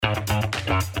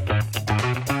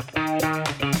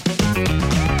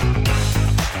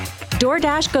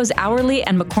DoorDash goes hourly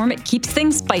and McCormick keeps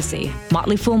things spicy.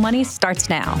 Motley Fool Money starts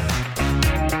now.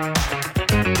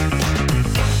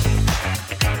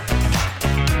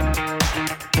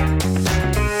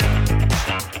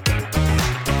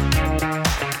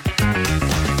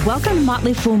 Welcome to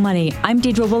Motley Fool Money. I'm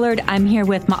Deidre Woollard. I'm here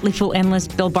with Motley Fool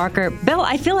analyst Bill Barker. Bill,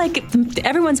 I feel like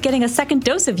everyone's getting a second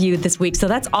dose of you this week, so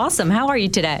that's awesome. How are you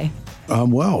today?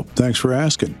 I'm well. Thanks for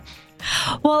asking.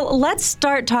 Well, let's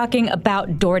start talking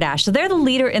about DoorDash. So they're the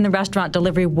leader in the restaurant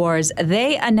delivery wars.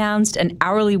 They announced an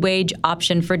hourly wage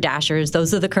option for Dashers.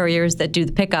 Those are the couriers that do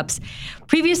the pickups.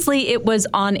 Previously, it was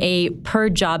on a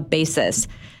per-job basis.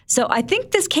 So I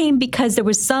think this came because there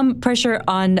was some pressure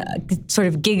on sort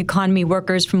of gig economy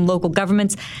workers from local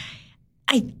governments.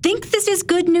 I think this is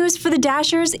good news for the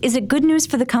Dashers. Is it good news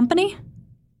for the company?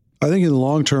 I think in the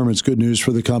long term, it's good news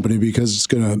for the company because it's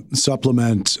going to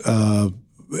supplement,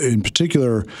 in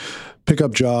particular,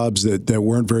 pickup jobs that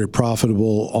weren't very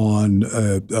profitable on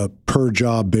a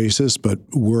per-job basis, but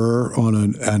were on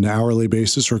an hourly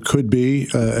basis, or could be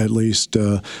at least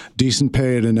decent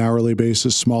pay at an hourly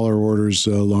basis, smaller orders,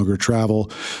 longer travel.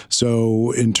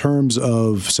 So in terms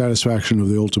of satisfaction of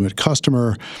the ultimate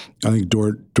customer, I think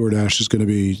DoorDash is going to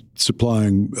be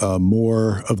supplying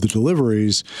more of the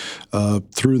deliveries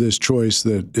through this choice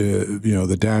that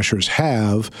the Dashers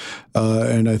have,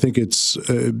 and I think it's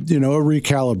a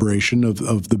recalibration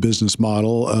of the business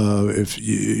model. If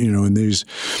in these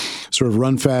sort of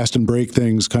run fast and break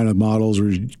things kind of models, where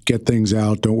you get things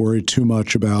out, don't worry too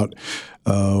much about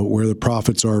where the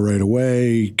profits are right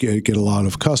away, get a lot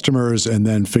of customers, and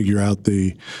then figure out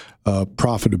the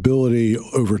profitability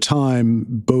over time,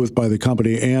 both by the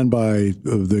company and by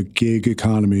the gig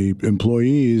economy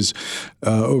employees.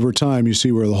 Over time, you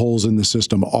see where the holes in the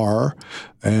system are,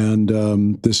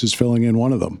 and this is filling in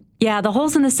one of them. Yeah, the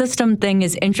holes in the system thing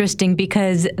is interesting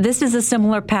because this is a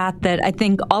similar path that I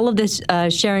think all of this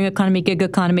sharing economy, gig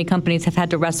economy companies have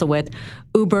had to wrestle with.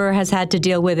 Uber has had to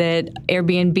deal with it,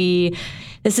 Airbnb.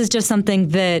 This is just something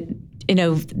that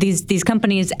these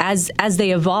companies, as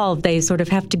they evolve, they're sort of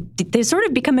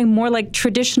becoming more like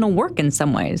traditional work in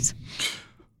some ways.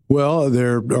 Well,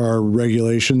 there are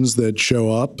regulations that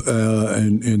show up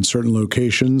in certain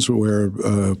locations where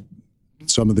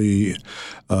some of the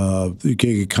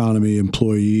gig economy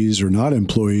employees or not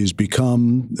employees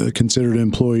become considered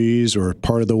employees or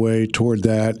part of the way toward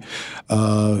that.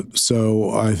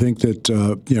 So I think that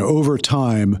over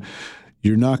time,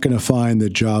 you're not going to find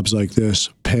that jobs like this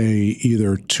pay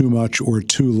either too much or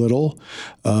too little,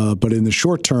 but in the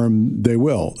short term, they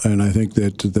will. And I think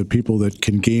that the people that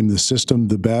can game the system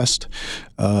the best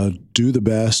do the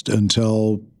best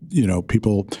until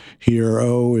people hear,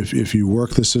 if you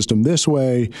work the system this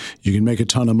way, you can make a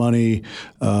ton of money,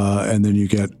 and then you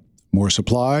get more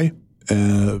supply.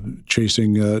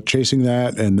 Chasing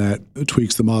that, and that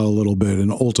tweaks the model a little bit,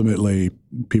 and ultimately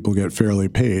people get fairly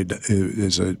paid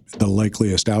is the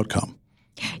likeliest outcome.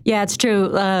 Yeah, it's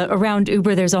true. Around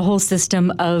Uber, there's a whole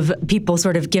system of people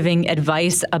sort of giving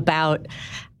advice about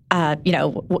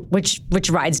which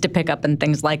rides to pick up and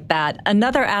things like that.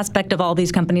 Another aspect of all these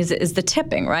companies is the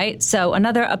tipping, right? So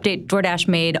another update DoorDash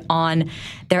made on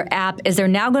their app is they're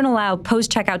now going to allow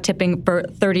post-checkout tipping for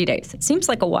 30 days. It seems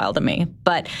like a while to me,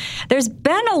 but there's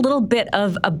been a little bit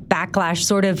of a backlash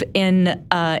sort of in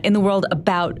the world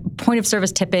about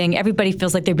point-of-service tipping. Everybody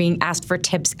feels like they're being asked for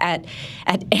tips at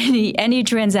any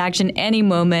transaction, any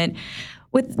moment.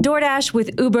 With DoorDash,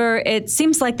 with Uber, it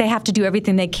seems like they have to do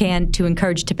everything they can to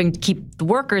encourage tipping to keep the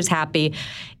workers happy.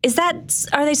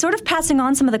 Are they sort of passing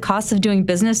on some of the costs of doing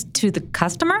business to the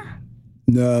customer?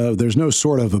 No, there's no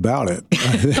sort of about it.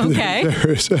 Okay.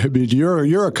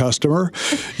 You're a customer.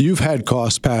 You've had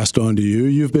costs passed on to you.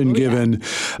 You've been given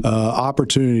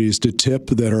opportunities to tip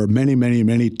that are many, many,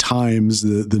 many times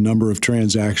the number of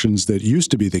transactions that used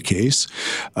to be the case.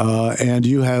 And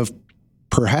you have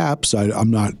perhaps, I'm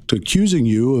not accusing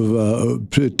you of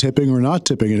tipping or not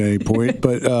tipping at any point,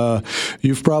 but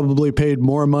you've probably paid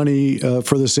more money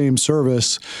for the same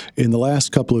service in the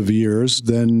last couple of years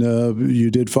than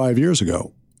you did 5 years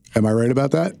ago. Am I right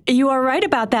about that? You are right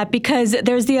about that, because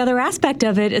there's the other aspect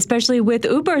of it, especially with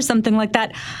Uber or something like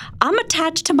that. I'm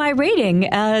attached to my rating,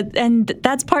 and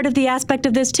that's part of the aspect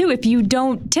of this too. If you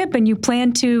don't tip and you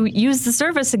plan to use the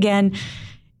service again,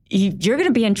 you're going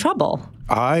to be in trouble.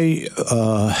 I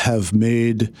have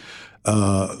made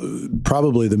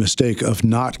probably the mistake of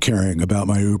not caring about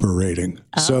my Uber rating.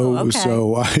 So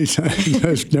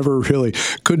I never really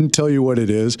couldn't tell you what it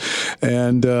is,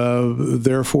 and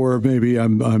therefore maybe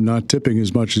I'm not tipping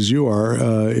as much as you are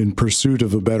in pursuit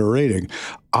of a better rating.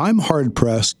 I'm hard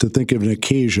pressed to think of an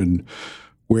occasion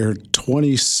where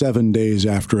 27 days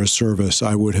after a service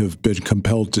I would have been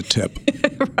compelled to tip.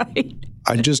 Right.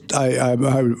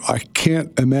 I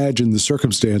can't imagine the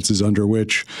circumstances under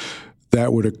which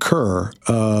that would occur.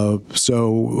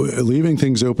 So leaving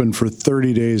things open for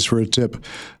 30 days for a tip,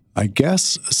 I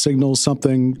guess, signals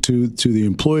something to the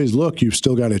employees. Look, you've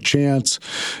still got a chance.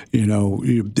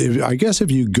 I guess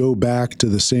if you go back to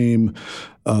the same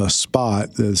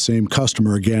spot, the same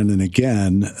customer again and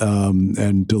again,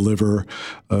 and deliver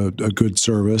a good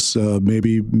service,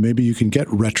 maybe you can get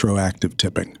retroactive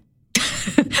tipping.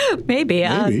 Maybe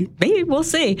we'll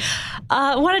see.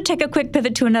 I want to take a quick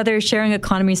pivot to another sharing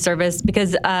economy service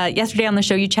because yesterday on the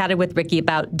show you chatted with Ricky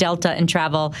about Delta and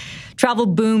travel. Travel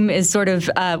boom is sort of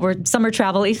where summer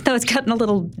travel, even though it's gotten a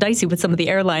little dicey with some of the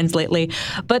airlines lately.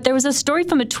 But there was a story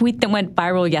from a tweet that went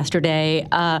viral yesterday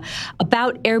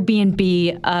about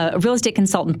Airbnb. A real estate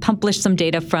consultant published some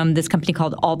data from this company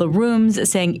called All the Rooms,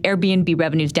 saying Airbnb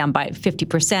revenues down by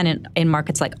 50% in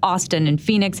markets like Austin and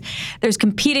Phoenix. There's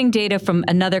competing data from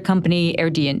another company,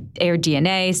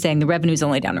 AirDNA, saying the revenue is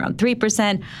only down around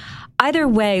 3%. Either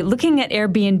way, looking at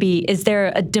Airbnb, is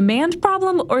there a demand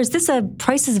problem or is this a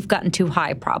prices have gotten too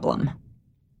high problem?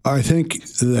 I think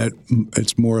that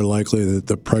it's more likely that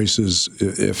the prices,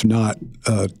 if not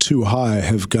too high,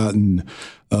 have gotten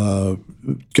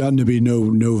to be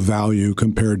no value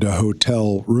compared to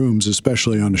hotel rooms,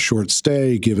 especially on a short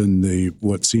stay, given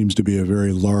what seems to be a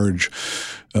very large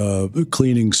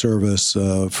cleaning service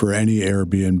for any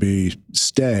Airbnb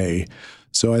stay.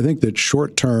 So I think that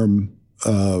short-term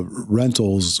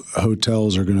rentals,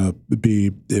 hotels are going to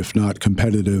be, if not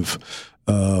competitive,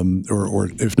 or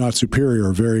if not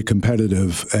superior, very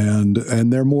competitive, and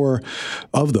there are more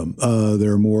of them.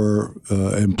 There are more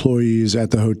employees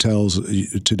at the hotels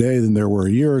today than there were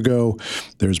a year ago.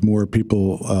 There's more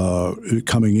people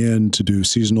coming in to do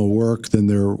seasonal work than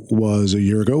there was a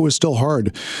year ago. It was still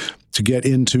hard to get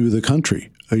into the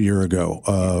country a year ago.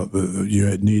 You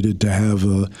had needed to have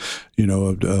a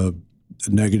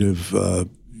negative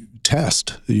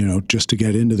test, just to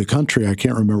get into the country. I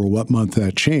can't remember what month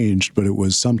that changed, but it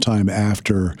was sometime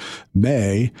after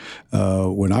May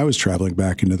when I was traveling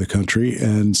back into the country.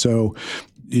 And so,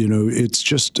 it's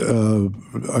just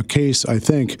a case, I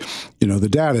think, the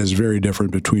data is very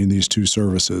different between these two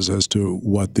services as to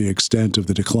what the extent of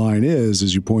the decline is.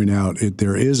 As you point out,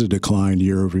 there is a decline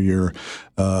year over year,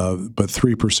 but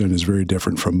 3% is very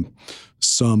different from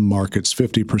some markets.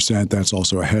 50%, that's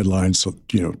also a headline. So,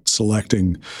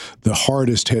 selecting the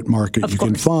hardest hit market you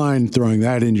can find, throwing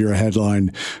that into your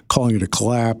headline, calling it a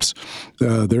collapse.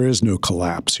 There is no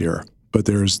collapse here. But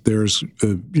there's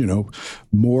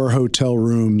more hotel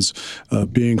rooms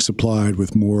being supplied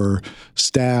with more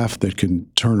staff that can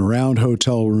turn around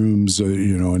hotel rooms,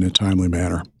 in a timely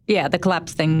manner. Yeah, the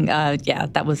collapse thing,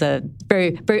 that was a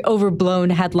very, very overblown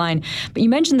headline. But you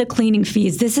mentioned the cleaning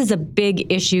fees. This is a big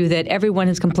issue that everyone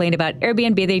has complained about.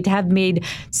 Airbnb, they have made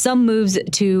some moves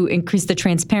to increase the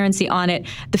transparency on it.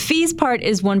 The fees part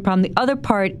is one problem. The other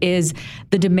part is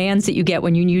the demands that you get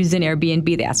when you use an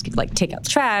Airbnb. They ask you to take out the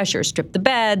trash or strip the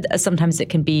bed. Sometimes it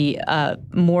can be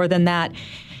more than that.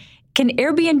 Can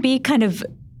Airbnb kind of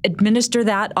administer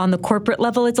that on the corporate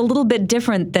level? It's a little bit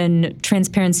different than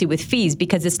transparency with fees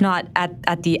because it's not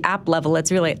at the app level.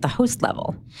 It's really at the host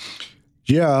level.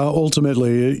 Yeah,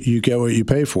 ultimately, you get what you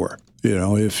pay for.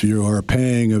 If you are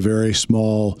paying a very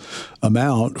small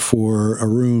amount for a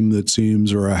room that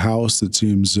seems, or a house that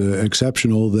seems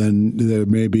exceptional, then there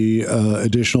may be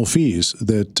additional fees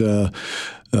that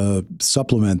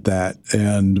supplement that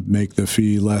and make the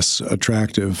fee less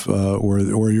attractive, or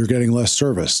you're getting less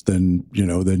service than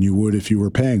you would if you were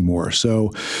paying more.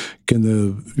 So,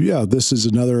 this is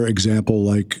another example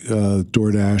like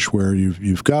DoorDash, where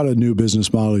you've got a new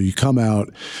business model. You come out,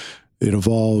 it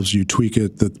evolves, you tweak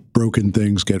it, the broken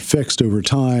things get fixed over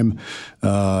time,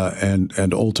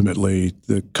 and ultimately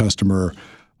the customer,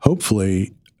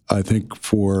 hopefully, I think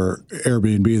for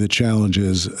Airbnb, the challenge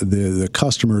is the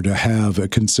customer to have a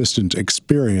consistent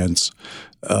experience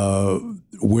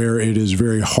where it is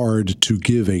very hard to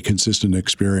give a consistent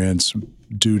experience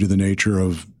due to the nature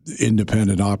of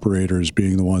independent operators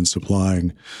being the ones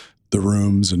supplying the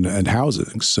rooms and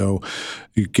housing. So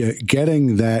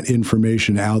getting that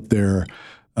information out there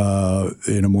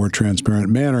in a more transparent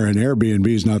manner, and Airbnb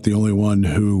is not the only one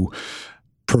who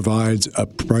provides a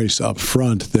price up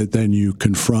front that then you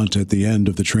confront at the end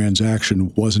of the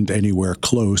transaction wasn't anywhere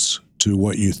close to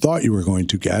what you thought you were going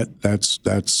to get. That's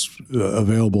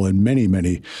available in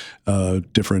many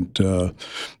different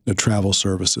travel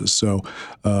services. So,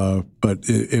 but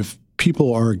if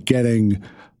people are getting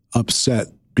upset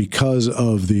because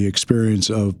of the experience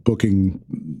of booking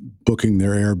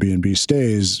their Airbnb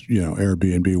stays,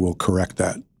 Airbnb will correct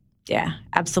that. Yeah,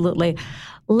 absolutely.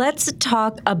 Let's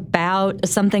talk about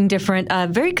something different. A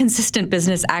very consistent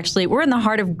business, actually. We're in the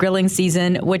heart of grilling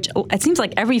season, which it seems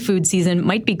like every food season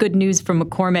might be good news for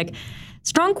McCormick.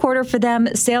 Strong quarter for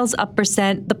them, sales up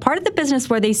 %. The part of the business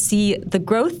where they see the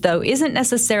growth, though, isn't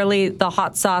necessarily the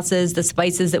hot sauces, the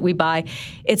spices that we buy.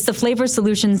 It's the flavor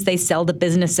solutions they sell to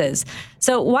businesses.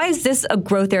 So why is this a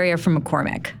growth area for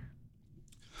McCormick?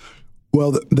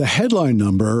 Well, the headline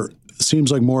number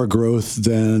seems like more growth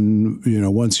than,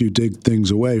 once you dig things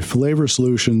away. Flavor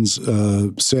solutions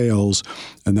sales,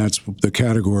 and that's the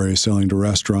category selling to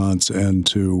restaurants and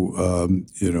to,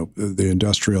 the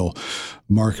industrial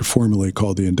market, formerly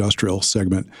called the industrial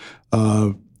segment,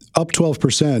 up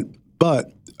 12%,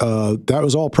 but that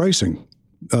was all pricing.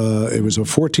 It was a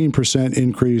 14%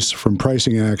 increase from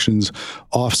pricing actions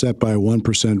offset by a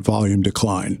 1% volume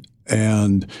decline.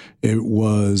 And it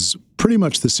was pretty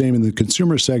much the same in the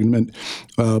consumer segment,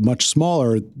 much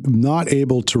smaller, not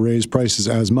able to raise prices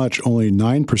as much, only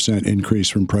 9% increase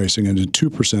from pricing and a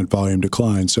 2% volume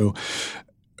decline. So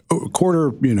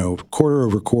quarter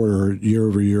over quarter, year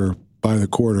over year, by the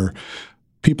quarter,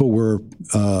 people were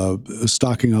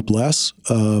stocking up less,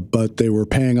 but they were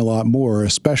paying a lot more,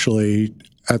 especially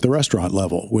at the restaurant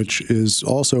level, which is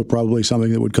also probably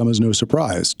something that would come as no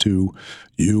surprise to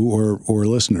you or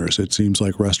listeners. It seems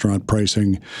like restaurant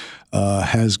pricing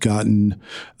has gotten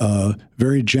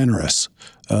very generous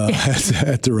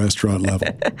at the restaurant level.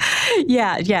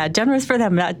 Yeah, generous for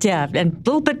them, and a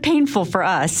little bit painful for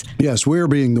us. Yes, we're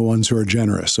being the ones who are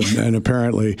generous, and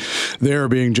apparently they're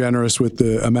being generous with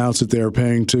the amounts that they're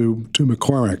paying to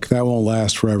McCormick. That won't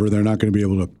last forever. They're not going to be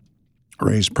able to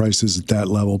raise prices at that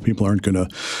level. People aren't going to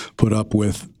put up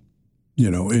with,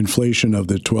 inflation of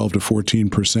the 12 to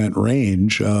 14%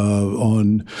 range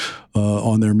on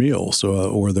their meals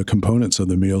or the components of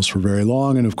the meals for very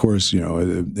long. And of course,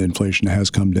 inflation has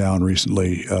come down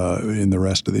recently in the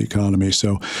rest of the economy.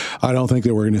 So I don't think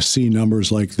that we're going to see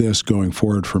numbers like this going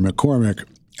forward for McCormick.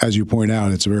 As you point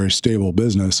out, it's a very stable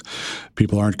business.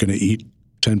 People aren't going to eat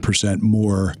 10%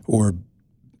 more or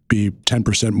be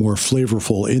 10% more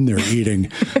flavorful in their eating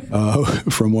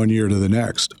from one year to the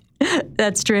next.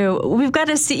 That's true. We've got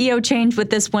a CEO change with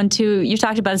this one, too. You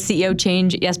talked about a CEO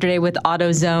change yesterday with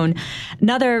AutoZone.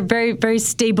 Another very, very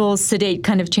stable, sedate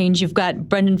kind of change. You've got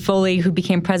Brendan Foley, who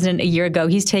became president a year ago.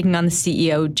 He's taking on the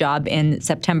CEO job in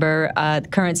September. The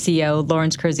current CEO,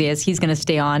 Lawrence Kurzius, he's going to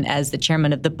stay on as the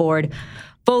chairman of the board.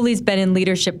 Foley's been in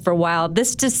leadership for a while.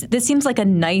 This seems like a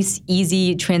nice,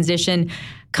 easy transition,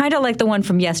 kind of like the one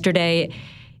from yesterday.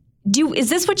 Is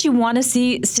this what you want to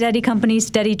see, steady company,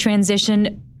 steady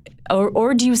transition,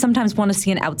 or do you sometimes want to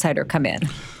see an outsider come in?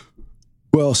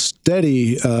 Well,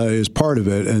 steady is part of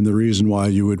it, and the reason why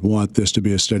you would want this to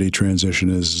be a steady transition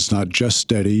is it's not just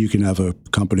steady. You can have a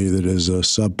company that is a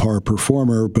subpar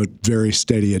performer, but very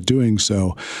steady at doing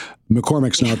so.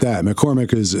 McCormick's not that.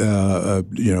 McCormick has,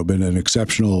 been an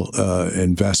exceptional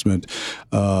investment,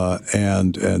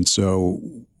 and so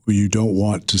you don't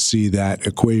want to see that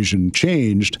equation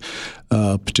changed,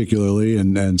 particularly,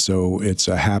 and so it's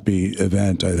a happy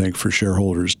event, I think, for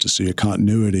shareholders to see a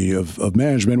continuity of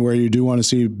management. Where you do want to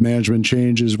see management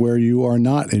changes where you are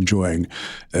not enjoying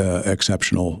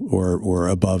exceptional or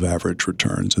above average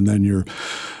returns, and then you're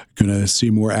going to see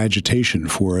more agitation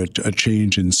for a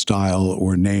change in style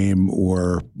or name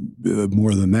or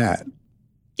more than that.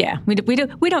 Yeah, we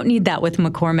don't need that with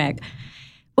McCormick.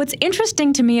 What's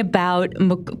interesting to me about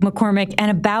McCormick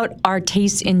and about our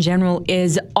taste in general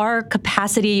is our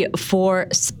capacity for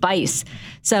spice.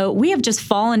 So we have just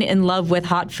fallen in love with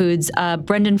hot foods.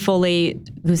 Brendan Foley,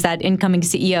 who's that incoming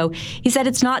CEO, he said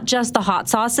it's not just the hot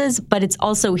sauces, but it's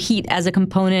also heat as a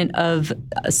component of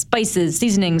spices,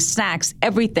 seasonings, snacks,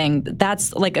 everything.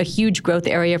 That's like a huge growth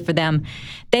area for them.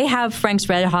 They have Frank's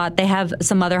Red Hot. They have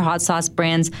some other hot sauce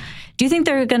brands. Do you think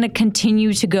they're going to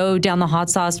continue to go down the hot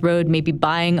sauce road, maybe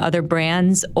buying other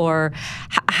brands? Or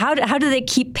how do they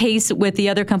keep pace with the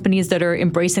other companies that are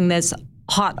embracing this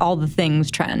hot all the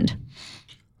things trend?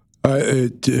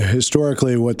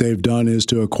 Historically, what they've done is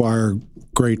to acquire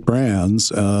great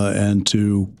brands and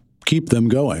to keep them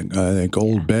going. I think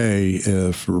Old Bay,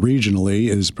 regionally,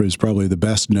 is probably the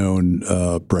best known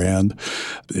brand.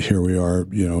 Here we are,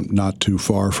 not too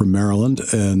far from Maryland,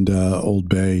 and Old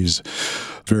Bay's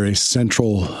very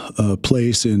central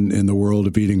place in the world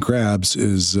of eating crabs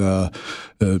is, one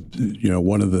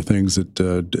of the things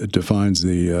that defines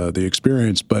the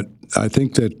experience. But I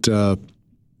think that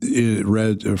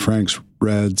Frank's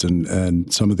Reds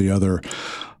and some of the other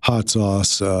hot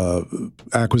sauce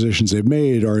acquisitions they've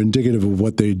made are indicative of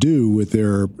what they do with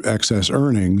their excess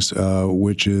earnings,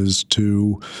 which is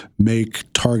to make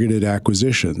targeted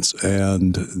acquisitions.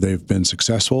 And they've been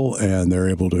successful, and they're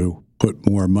able to put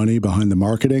more money behind the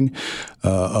marketing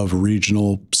of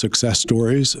regional success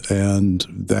stories, and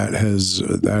that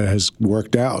has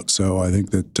worked out. So I think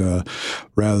that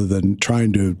rather than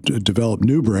trying to develop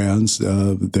new brands,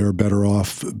 they're better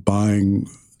off buying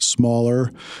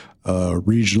smaller,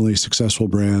 regionally successful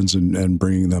brands and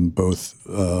bringing them both,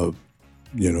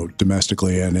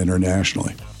 domestically and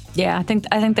internationally. Yeah, I think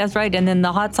that's right. And in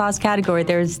the hot sauce category,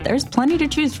 there's plenty to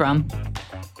choose from.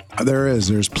 There is.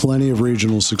 There's plenty of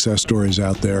regional success stories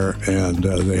out there, and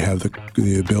they have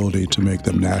the ability to make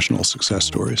them national success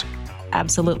stories.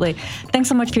 Absolutely. Thanks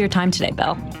so much for your time today,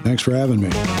 Bill. Thanks for having me.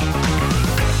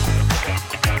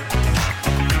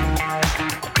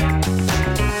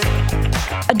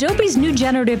 Adobe's new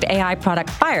generative AI product,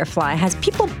 Firefly, has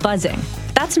people buzzing.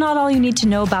 That's not all you need to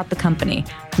know about the company.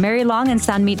 Mary Long and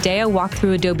Sanmeet Deo walk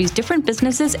through Adobe's different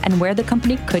businesses and where the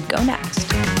company could go next.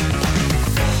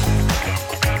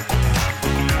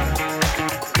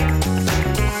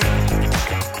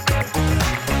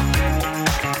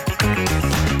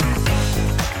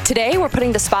 Today, we're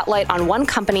putting the spotlight on one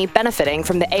company benefiting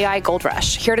from the AI gold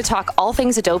rush. Here to talk all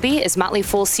things Adobe is Motley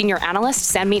Fool's senior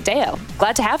analyst, Sanmeet Deo.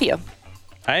 Glad to have you.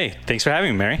 Hi, thanks for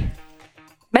having me, Mary.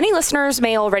 Many listeners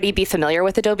may already be familiar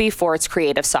with Adobe for its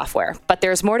creative software, but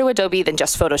there's more to Adobe than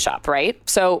just Photoshop, right?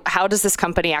 So how does this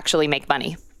company actually make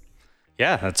money?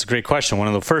 Yeah, that's a great question. One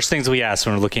of the first things we ask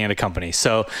when we're looking at a company.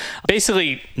 So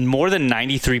basically, more than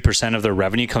 93% of their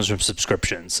revenue comes from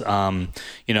subscriptions.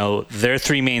 Their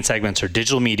three main segments are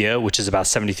digital media, which is about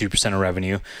 73% of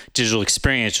revenue, digital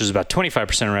experience, which is about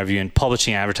 25% of revenue, and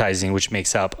publishing advertising, which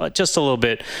makes up just a little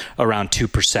bit around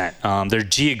 2%. They're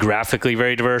geographically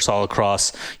very diverse all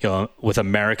across, with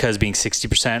America as being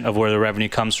 60% of where the revenue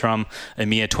comes from,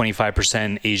 EMEA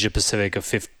 25%, Asia Pacific of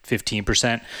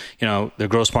 15%. Their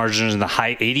gross margins in the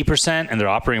high 80%, and their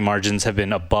operating margins have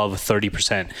been above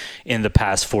 30% in the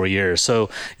past 4 years. So,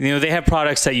 they have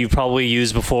products that you've probably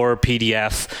used before,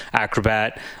 PDF,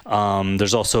 Acrobat.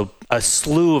 There's also a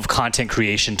slew of content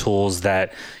creation tools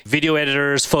that video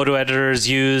editors, photo editors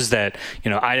use that,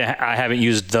 I haven't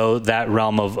used that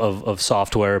realm of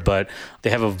software, but they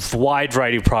have a wide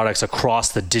variety of products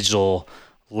across the digital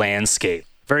landscape.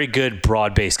 Very good,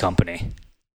 broad-based company.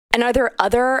 And are there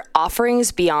other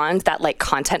offerings beyond that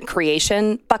content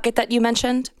creation bucket that you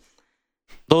mentioned?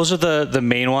 Those are the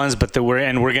main ones, but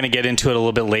we're going to get into it a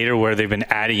little bit later, where they've been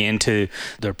adding into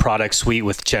their product suite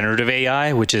with generative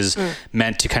AI, which is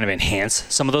meant to kind of enhance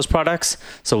some of those products.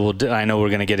 So I know we're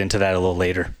going to get into that a little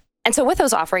later. And so with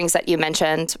those offerings that you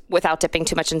mentioned, without dipping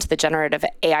too much into the generative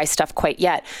AI stuff quite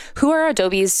yet, who are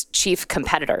Adobe's chief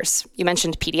competitors? You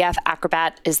mentioned PDF,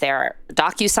 Acrobat. Is there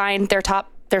DocuSign, their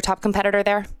top competitor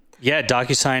there? Yeah,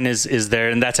 DocuSign is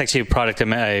there, and that's actually a product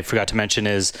I forgot to mention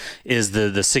is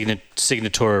the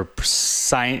signature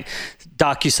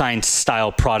DocuSign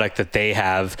style product that they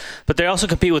have. But they also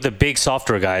compete with the big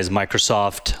software guys,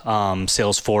 Microsoft,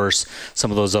 Salesforce, some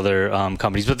of those other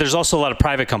companies. But there's also a lot of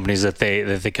private companies that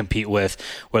they compete with,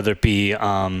 whether it be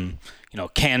Canva,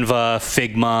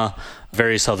 Figma,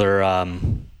 various other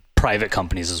private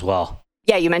companies as well.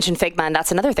 Yeah, you mentioned Figma, and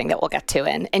that's another thing that we'll get to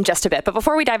in just a bit. But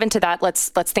before we dive into that, let's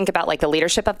think about the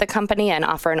leadership of the company and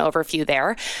offer an overview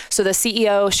there. So the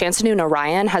CEO, Shantanu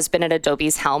Narayan, has been at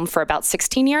Adobe's helm for about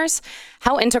 16 years.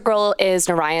 How integral is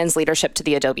Narayan's leadership to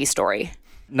the Adobe story?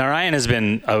 Narayan has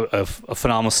been a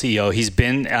phenomenal CEO. He's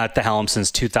been at the helm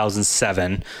since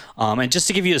 2007. And just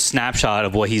to give you a snapshot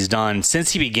of what he's done,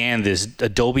 since he began this,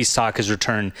 Adobe stock has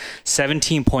returned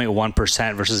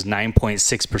 17.1% versus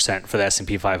 9.6% for the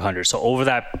S&P 500. So over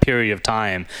that period of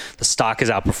time, the stock has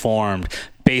outperformed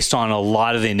based on a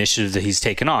lot of the initiatives that he's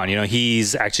taken on.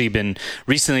 He's actually been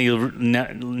recently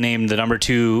named the number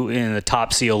 2 in the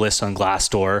top CEO list on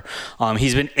Glassdoor.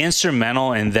 He's been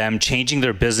instrumental in them changing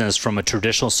their business from a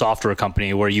traditional software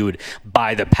company where you would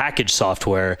buy the packaged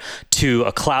software to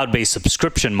a cloud-based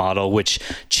subscription model, which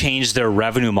changed their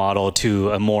revenue model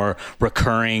to a more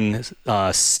recurring,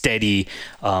 steady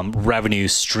revenue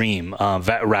stream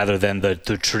rather than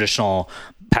the traditional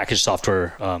packaged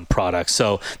software products.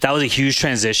 So that was a huge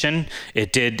transition.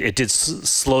 It did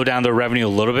slow down their revenue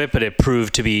a little bit, but it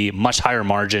proved to be much higher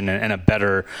margin and a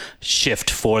better shift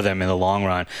for them in the long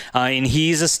run. And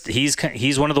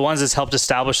he's one of the ones that's helped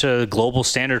establish a global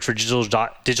standard for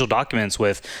digital documents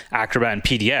with Acrobat and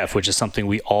PDF, which is something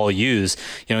we all use.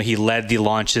 He led the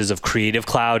launches of Creative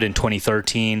Cloud in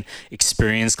 2013,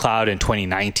 Experience Cloud in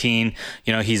 2019.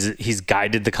 He's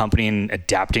guided the company in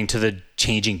adapting to the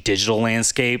changing digital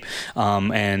landscape,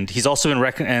 and he's also been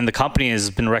and the company has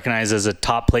been recognized as a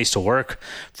top place to work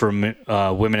for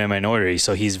women and minorities.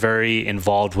 So he's very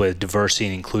involved with diversity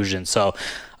and inclusion. So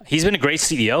he's been a great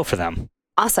CEO for them.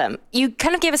 Awesome. You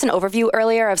kind of gave us an overview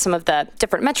earlier of some of the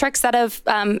different metrics that have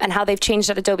and how they've changed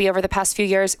at Adobe over the past few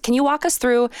years. Can you walk us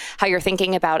through how you're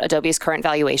thinking about Adobe's current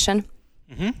valuation?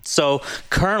 Mm-hmm. So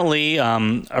currently,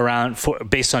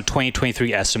 based on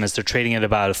 2023 estimates, they're trading at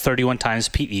about 31 times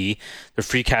PE. Their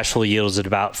free cash flow yield is at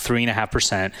about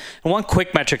 3.5%. And one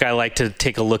quick metric I like to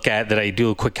take a look at that I do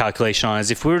a quick calculation on is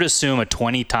if we were to assume a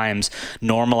 20 times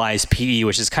normalized PE,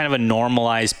 which is kind of a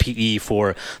normalized PE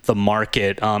for the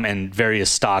market and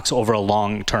various stocks over a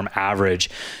long-term average,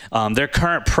 their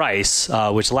current price,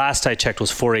 which last I checked was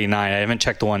 $4.89. I haven't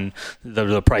checked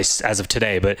the price as of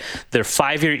today, but their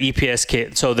 5-year EPS.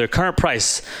 So their current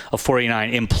price of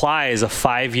 $4.89 implies a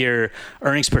 5-year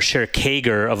earnings per share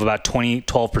CAGR of about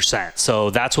 12%.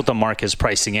 So that's what the market is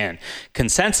pricing in.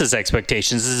 Consensus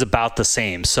expectations is about the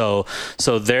same. So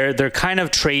they're kind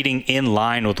of trading in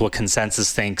line with what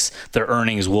consensus thinks their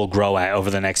earnings will grow at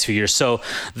over the next few years. So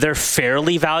they're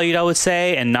fairly valued, I would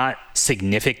say, and not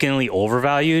significantly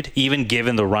overvalued, even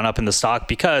given the run up in the stock,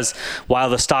 because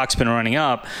while the stock's been running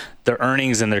up, their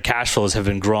earnings and their cash flows have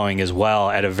been growing as well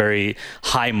at a very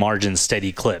high margin,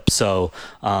 steady clip. So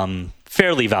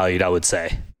fairly valued, I would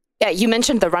say. Yeah, you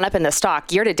mentioned the run up in the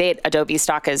stock. Year to date, Adobe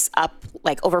stock is up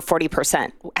like over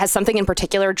 40%. Has something in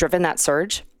particular driven that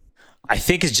surge? I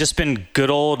think it's just been good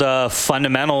old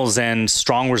fundamentals and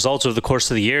strong results over the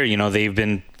course of the year. They've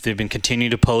been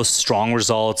continuing to post strong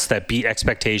results that beat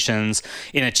expectations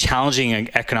in a challenging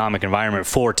economic environment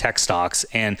for tech stocks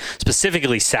and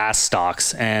specifically SaaS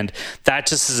stocks. And that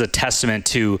just is a testament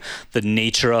to the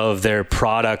nature of their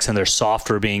products and their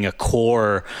software being a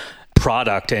core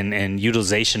product and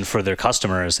utilization for their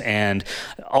customers. And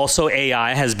also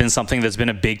AI has been something that's been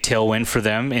a big tailwind for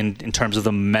them in terms of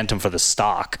the momentum for the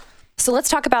stock. So let's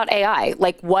talk about AI.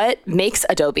 Like, what makes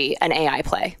Adobe an AI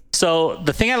play? So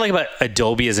the thing I like about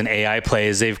Adobe as an AI play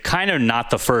is they've kind of not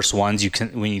the first ones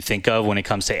when you think of when it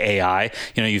comes to AI.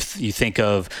 You think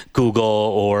of Google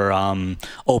or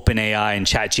OpenAI and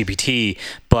ChatGPT,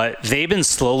 but they've been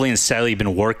slowly and steadily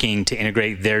been working to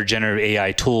integrate their generative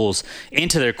AI tools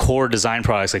into their core design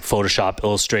products like Photoshop,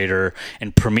 Illustrator,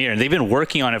 and Premiere. And they've been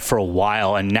working on it for a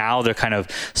while, and now they're kind of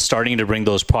starting to bring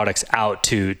those products out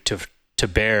to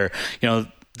bear.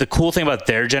 The cool thing about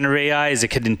their generative AI is it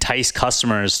could entice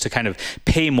customers to kind of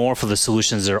pay more for the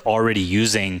solutions they're already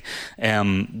using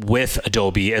with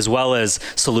Adobe, as well as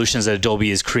solutions that Adobe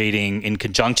is creating in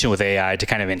conjunction with AI to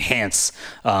kind of enhance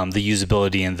the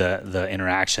usability and the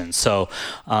interaction. So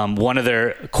one of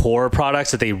their core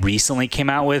products that they recently came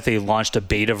out with, they launched a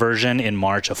beta version in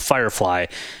March of Firefly.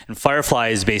 And Firefly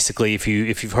is basically, if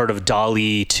you've heard of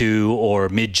DALL-E 2 or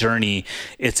Midjourney,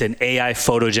 it's an AI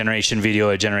photo generation,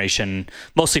 video generation,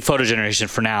 mostly photo generation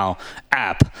for now,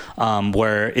 app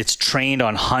where it's trained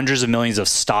on hundreds of millions of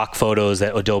stock photos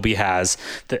that Adobe has,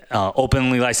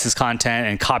 openly licensed content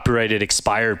and copyrighted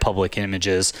expired public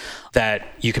images that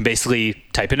you can basically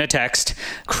type in a text,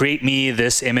 create me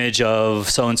this image of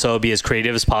so-and-so, be as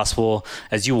creative as possible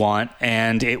as you want,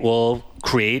 and it will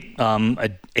create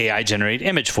an AI generated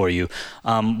image for you.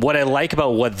 What I like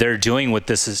about what they're doing with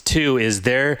this is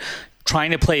they're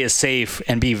trying to play it safe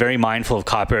and be very mindful of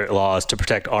copyright laws to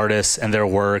protect artists and their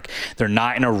work. They're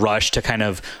not in a rush to kind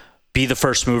of be the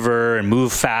first mover and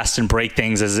move fast and break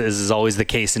things, as is always the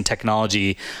case in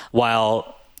technology,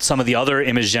 while some of the other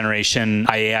image generation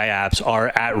AI apps are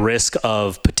at risk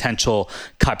of potential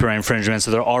copyright infringement.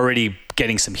 So they're already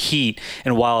getting some heat.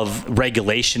 And while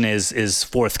regulation is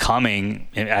forthcoming,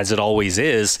 as it always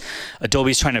is,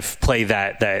 Adobe's trying to play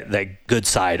that good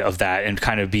side of that and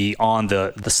kind of be on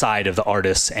the side of the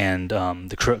artists and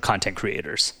the content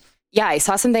creators. Yeah, I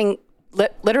saw something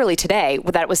literally today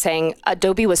that was saying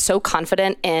Adobe was so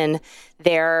confident in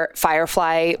their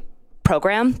Firefly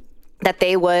program that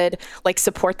they would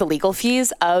support the legal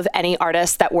fees of any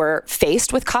artists that were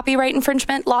faced with copyright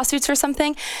infringement lawsuits or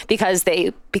something, because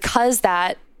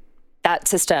that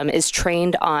system is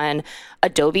trained on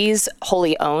Adobe's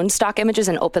wholly owned stock images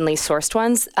and openly sourced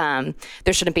ones.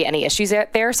 There shouldn't be any issues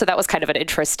there. So that was kind of an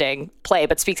interesting play,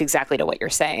 but speaks exactly to what you're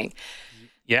saying.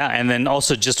 Yeah, and then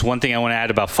also just one thing I want to add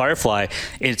about Firefly,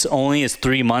 it's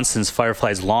 3 months since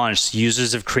Firefly's launched.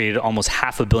 Users have created almost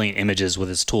 500 million images with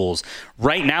its tools.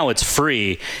 Right now it's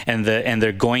free, and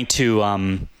they're going to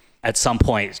at some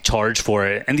point charge for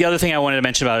it. And the other thing I wanted to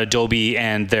mention about Adobe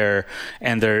and their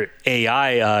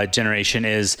AI generation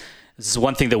is, this is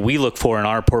one thing that we look for in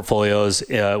our portfolios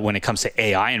when it comes to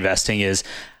AI investing, is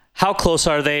how close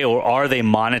are they, or are they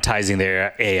monetizing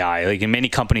their AI? Like, many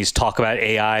companies talk about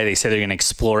AI, they say they're going to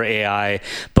explore AI,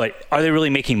 but are they really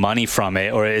making money from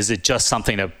it, or is it just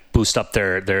something to boost up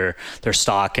their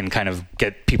stock and kind of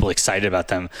get people excited about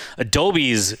them?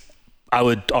 Adobe's, I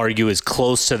would argue, is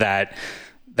close to that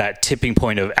tipping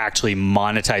point of actually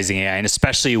monetizing AI, and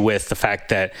especially with the fact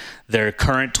that their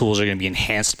current tools are going to be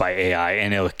enhanced by AI,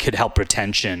 and it could help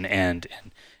retention and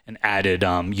added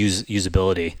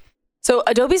usability. So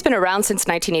Adobe's been around since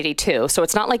 1982, so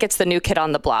it's not like it's the new kid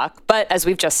on the block. But as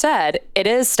we've just said, it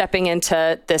is stepping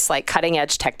into this cutting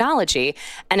edge technology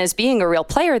and is being a real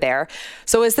player there.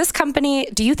 So is this company,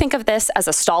 do you think of this as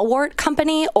a stalwart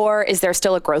company, or is there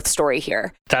still a growth story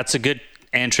here? That's a good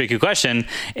and tricky question.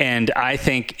 And I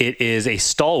think it is a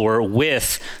stalwart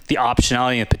with the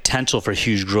optionality and potential for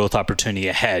huge growth opportunity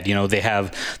ahead. They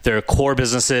have their core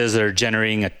businesses that are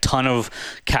generating a ton of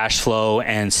cash flow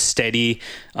and steady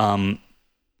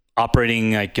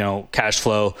operating cash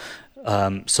flow.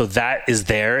 So that is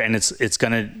there, and it's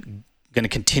going to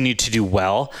continue to do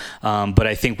well. But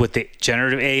I think with the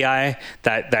generative AI,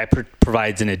 that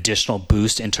provides an additional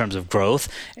boost in terms of growth.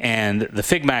 And the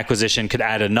Figma acquisition could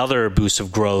add another boost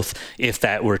of growth if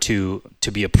that were to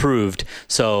be approved.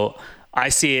 So I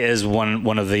see it as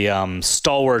one of the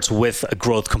stalwarts with a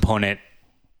growth component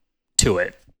to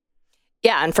it.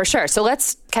 Yeah, and for sure. So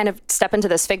let's kind of step into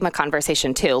this Figma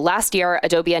conversation too. Last year,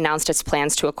 Adobe announced its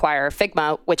plans to acquire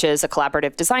Figma, which is a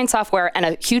collaborative design software and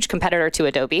a huge competitor to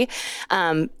Adobe.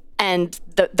 And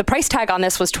the price tag on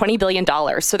this was $20 billion.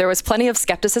 So there was plenty of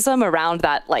skepticism around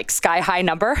that sky high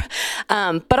number,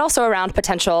 but also around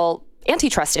potential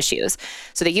antitrust issues.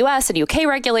 So the US and UK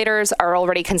regulators are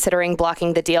already considering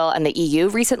blocking the deal, and the EU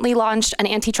recently launched an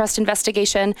antitrust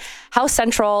investigation. How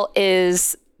central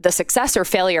is the success or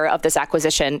failure of this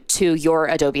acquisition to your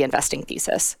Adobe investing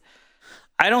thesis?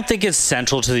 I don't think it's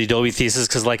central to the Adobe thesis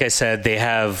because, like I said, they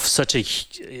have such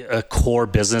a core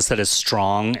business that is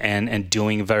strong and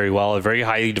doing very well, very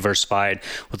highly diversified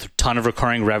with a ton of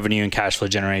recurring revenue and cash flow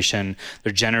generation.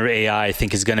 Their generative AI, I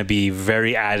think, is going to be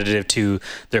very additive to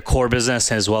their core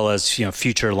business as well as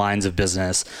future lines of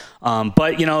business.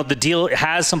 But the deal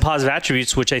has some positive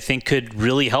attributes, which I think could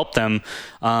really help them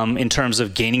in terms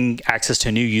of gaining access to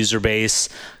a new user base,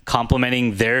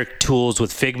 complementing their tools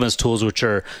with Figma's tools, which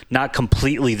are not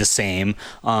completely the same,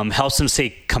 helps them stay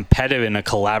competitive in a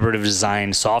collaborative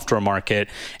design software market,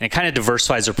 and it kind of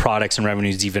diversifies their products and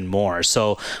revenues even more.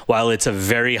 So while it's a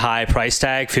very high price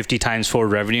tag, 50 times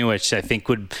forward revenue, which I think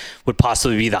would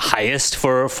possibly be the highest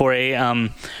for a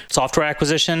software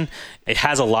acquisition, it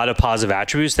has a lot of positive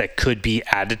attributes that could be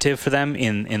additive for them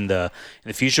in the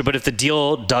future. But if the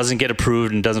deal doesn't get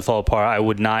approved and doesn't fall apart, I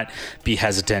would not be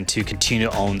hesitant to continue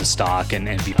to own the stock and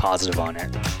be positive on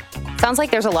it. Sounds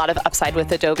like there's a lot of upside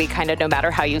with Adobe, kind of no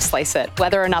matter how you slice it.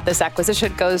 Whether or not this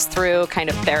acquisition goes through, kind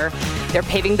of they're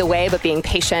paving the way, but being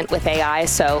patient with AI.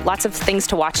 So lots of things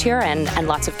to watch here and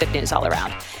lots of good news all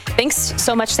around. Thanks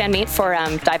so much, Sanmeet, for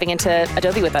diving into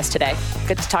Adobe with us today.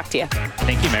 Good to talk to you.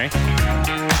 Thank you, Mary.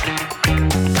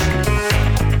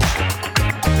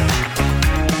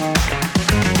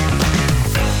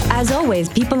 As always,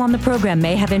 people on the program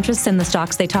may have interests in the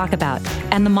stocks they talk about,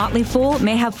 and the Motley Fool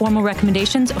may have formal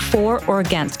recommendations for or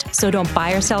against, so don't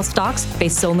buy or sell stocks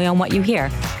based solely on what you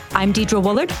hear. I'm Deidre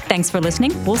Woollard. Thanks for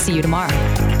listening. We'll see you tomorrow.